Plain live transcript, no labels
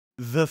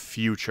The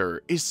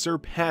future is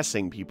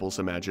surpassing people's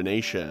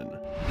imagination.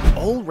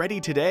 Already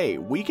today,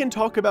 we can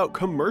talk about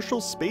commercial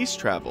space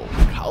travel,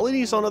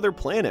 colonies on other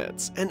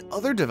planets, and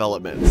other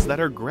developments that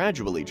are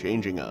gradually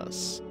changing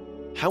us.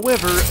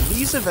 However,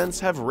 these events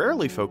have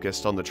rarely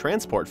focused on the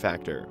transport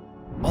factor.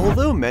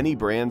 Although many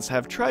brands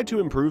have tried to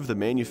improve the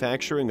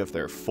manufacturing of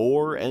their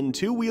four- and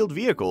two-wheeled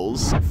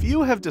vehicles,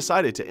 few have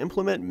decided to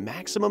implement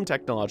maximum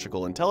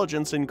technological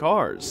intelligence in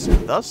cars,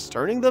 thus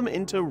turning them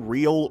into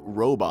real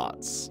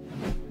robots.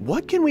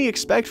 What can we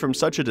expect from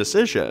such a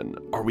decision?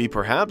 Are we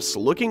perhaps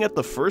looking at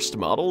the first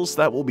models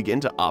that will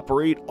begin to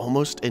operate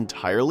almost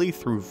entirely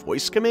through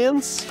voice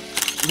commands?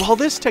 While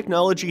this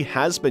technology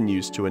has been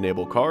used to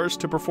enable cars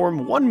to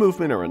perform one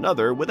movement or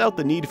another without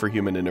the need for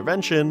human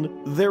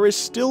intervention, there is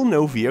still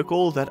no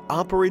vehicle that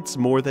operates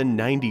more than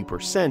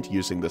 90%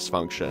 using this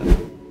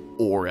function.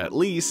 Or at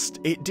least,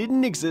 it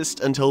didn't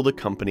exist until the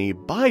company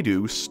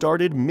Baidu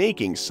started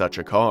making such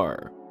a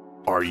car.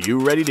 Are you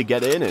ready to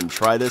get in and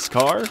try this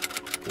car?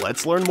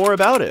 Let's learn more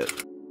about it.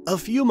 A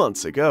few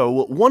months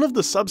ago, one of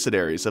the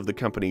subsidiaries of the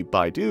company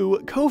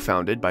Baidu,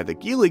 co-founded by the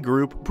Geely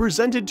Group,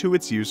 presented to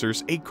its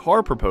users a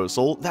car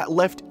proposal that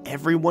left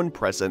everyone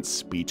present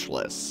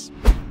speechless.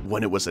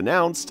 When it was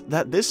announced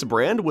that this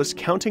brand was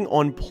counting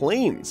on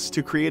planes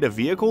to create a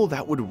vehicle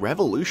that would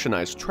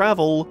revolutionize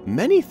travel,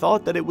 many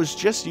thought that it was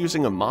just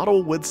using a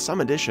model with some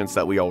additions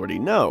that we already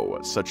know,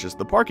 such as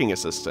the parking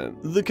assistant,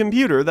 the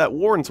computer that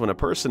warns when a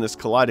person is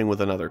colliding with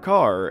another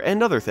car,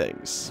 and other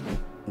things.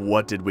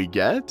 What did we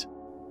get?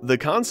 The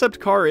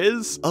concept car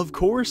is, of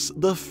course,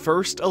 the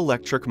first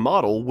electric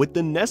model with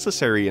the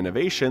necessary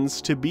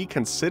innovations to be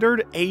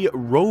considered a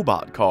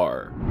robot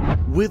car.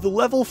 With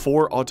level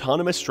 4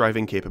 autonomous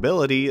driving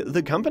capability,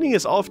 the company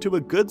is off to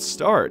a good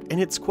start in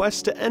its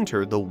quest to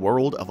enter the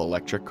world of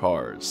electric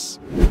cars.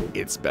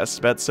 Its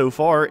best bet so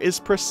far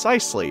is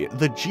precisely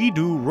the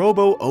Jidu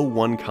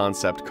Robo-01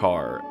 concept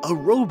car, a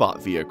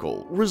robot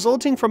vehicle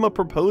resulting from a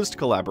proposed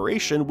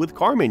collaboration with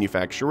car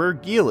manufacturer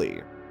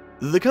Geely.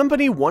 The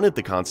company wanted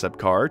the concept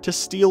car to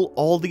steal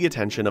all the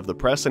attention of the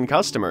press and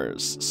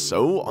customers,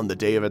 so on the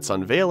day of its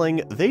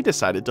unveiling, they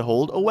decided to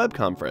hold a web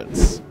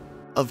conference.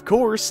 Of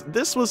course,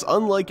 this was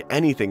unlike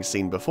anything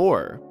seen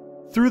before.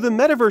 Through the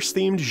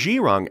metaverse-themed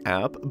Zhirong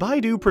app,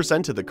 Baidu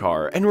presented the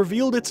car and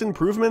revealed its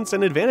improvements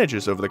and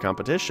advantages over the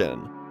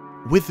competition.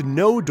 With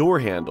no door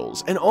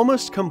handles and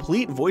almost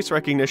complete voice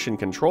recognition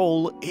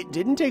control, it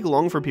didn't take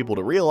long for people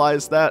to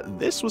realize that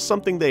this was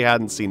something they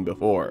hadn't seen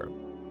before.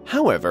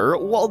 However,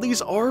 while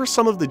these are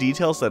some of the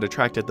details that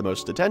attracted the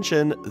most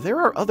attention, there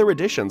are other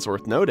additions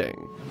worth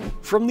noting.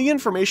 From the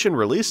information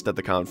released at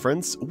the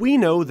conference, we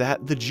know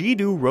that the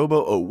Jidu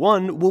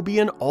Robo-01 will be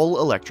an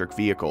all-electric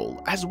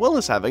vehicle, as well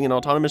as having an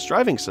autonomous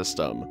driving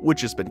system,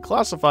 which has been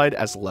classified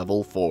as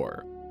level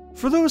 4.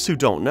 For those who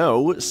don't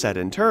know, said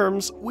in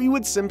terms, we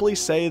would simply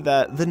say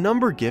that the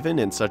number given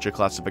in such a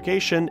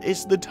classification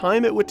is the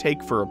time it would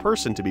take for a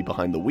person to be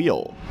behind the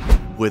wheel.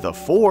 With a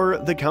 4,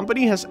 the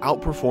company has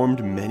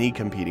outperformed many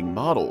competing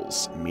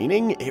models,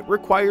 meaning it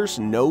requires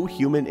no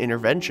human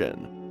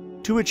intervention.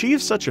 To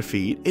achieve such a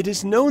feat, it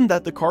is known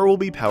that the car will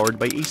be powered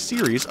by a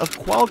series of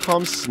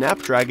Qualcomm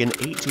Snapdragon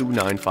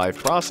 8295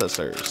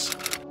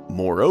 processors.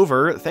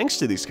 Moreover, thanks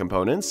to these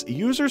components,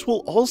 users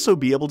will also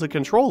be able to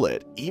control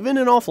it, even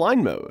in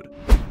offline mode.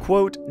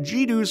 Quote,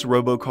 Jidu's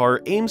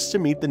robocar aims to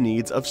meet the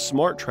needs of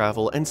smart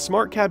travel and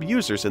smart cab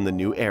users in the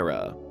new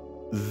era.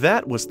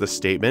 That was the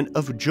statement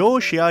of Zhou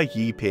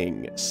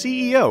Xiaoping,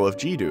 CEO of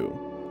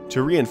Jidu.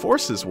 To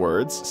reinforce his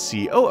words,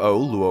 COO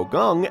Luo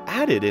Gong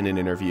added in an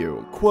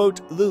interview,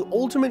 quote, the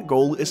ultimate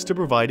goal is to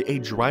provide a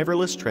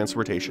driverless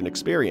transportation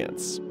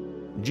experience.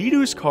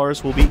 Jidu's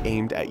cars will be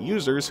aimed at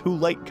users who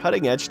like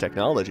cutting-edge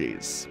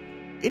technologies.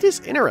 It is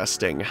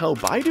interesting how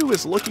Baidu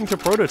is looking to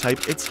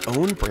prototype its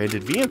own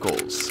branded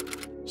vehicles.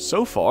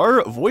 So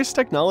far, voice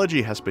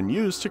technology has been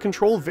used to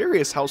control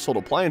various household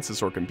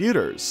appliances or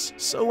computers,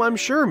 so I'm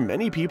sure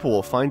many people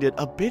will find it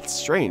a bit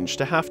strange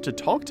to have to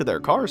talk to their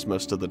cars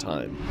most of the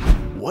time.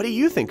 What do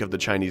you think of the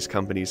Chinese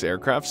company's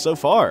aircraft so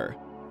far?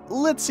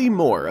 Let's see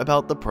more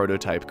about the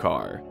prototype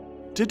car.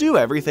 To do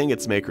everything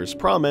its makers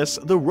promise,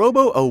 the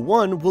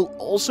Robo-01 will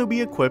also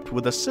be equipped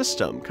with a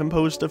system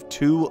composed of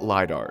 2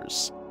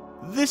 LiDARs.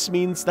 This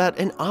means that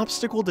an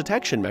obstacle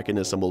detection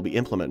mechanism will be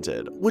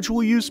implemented, which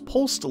will use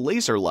pulsed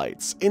laser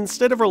lights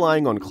instead of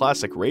relying on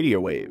classic radio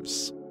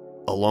waves.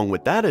 Along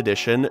with that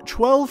addition,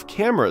 12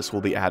 cameras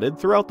will be added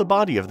throughout the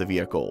body of the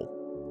vehicle.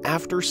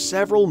 After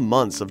several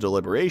months of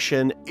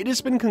deliberation, it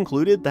has been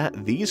concluded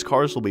that these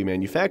cars will be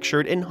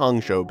manufactured in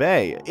Hangzhou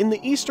Bay, in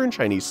the eastern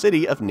Chinese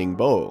city of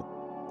Ningbo.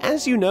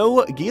 As you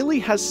know,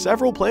 Geely has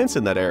several plants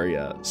in that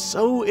area,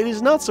 so it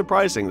is not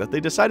surprising that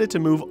they decided to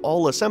move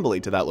all assembly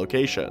to that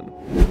location.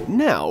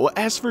 Now,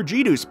 as for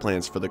Jidu's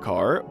plans for the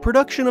car,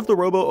 production of the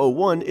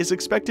Robo-01 is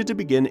expected to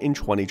begin in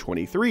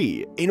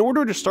 2023, in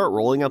order to start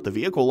rolling out the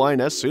vehicle line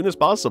as soon as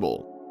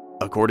possible.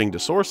 According to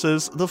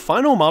sources, the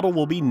final model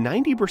will be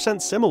 90%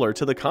 similar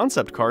to the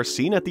concept car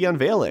seen at the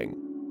unveiling.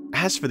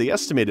 As for the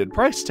estimated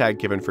price tag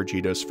given for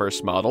Jito's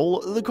first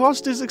model, the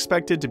cost is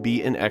expected to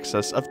be in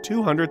excess of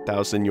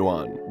 200,000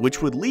 yuan,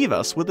 which would leave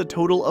us with a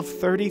total of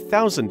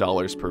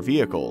 $30,000 per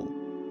vehicle.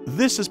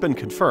 This has been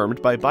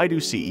confirmed by Baidu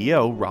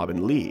CEO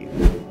Robin Li.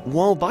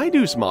 While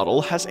Baidu's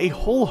model has a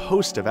whole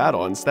host of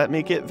add-ons that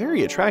make it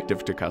very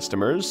attractive to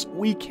customers,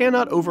 we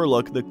cannot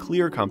overlook the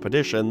clear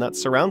competition that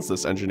surrounds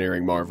this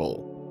engineering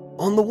marvel.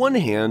 On the one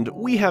hand,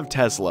 we have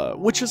Tesla,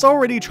 which has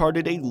already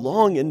charted a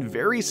long and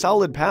very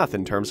solid path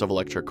in terms of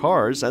electric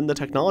cars and the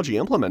technology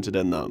implemented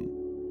in them.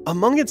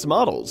 Among its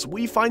models,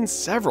 we find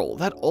several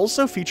that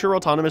also feature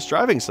autonomous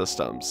driving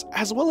systems,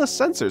 as well as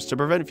sensors to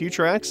prevent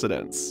future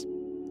accidents.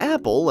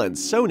 Apple and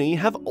Sony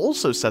have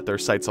also set their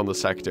sights on the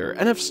sector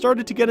and have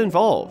started to get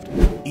involved.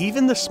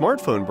 Even the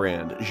smartphone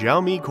brand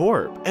Xiaomi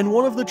Corp and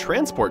one of the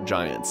transport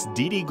giants,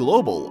 DiDi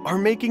Global, are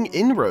making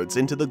inroads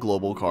into the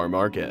global car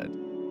market.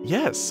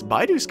 Yes,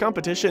 Baidu's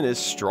competition is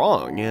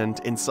strong,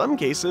 and in some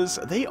cases,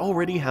 they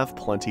already have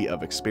plenty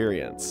of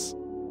experience.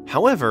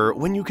 However,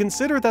 when you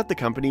consider that the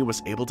company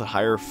was able to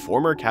hire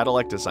former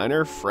Cadillac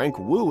designer Frank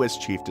Wu as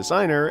chief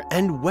designer,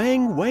 and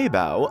Wang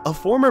Weibao, a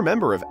former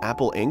member of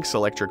Apple Inc.'s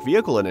electric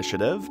vehicle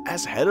initiative,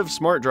 as head of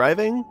smart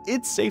driving,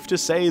 it's safe to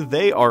say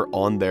they are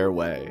on their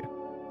way.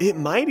 It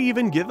might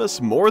even give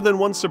us more than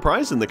one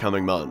surprise in the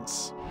coming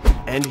months.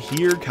 And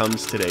here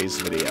comes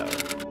today's video.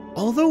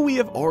 Although we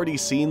have already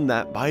seen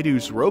that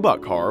Baidu's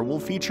robot car will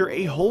feature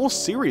a whole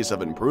series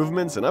of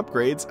improvements and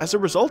upgrades as a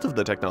result of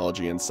the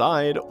technology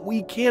inside,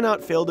 we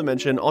cannot fail to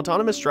mention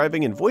autonomous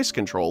driving and voice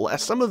control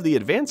as some of the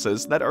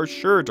advances that are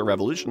sure to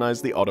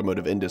revolutionize the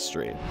automotive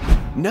industry.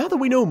 Now that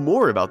we know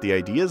more about the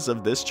ideas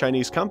of this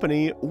Chinese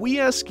company, we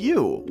ask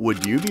you,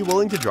 would you be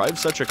willing to drive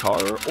such a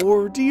car,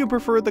 or do you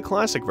prefer the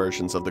classic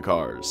versions of the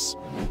cars?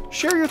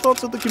 Share your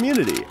thoughts with the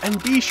community,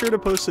 and be sure to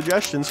post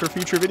suggestions for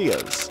future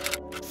videos.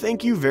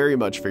 Thank you very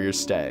much for your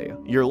stay,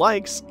 your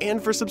likes,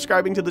 and for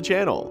subscribing to the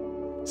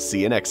channel.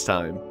 See you next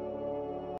time.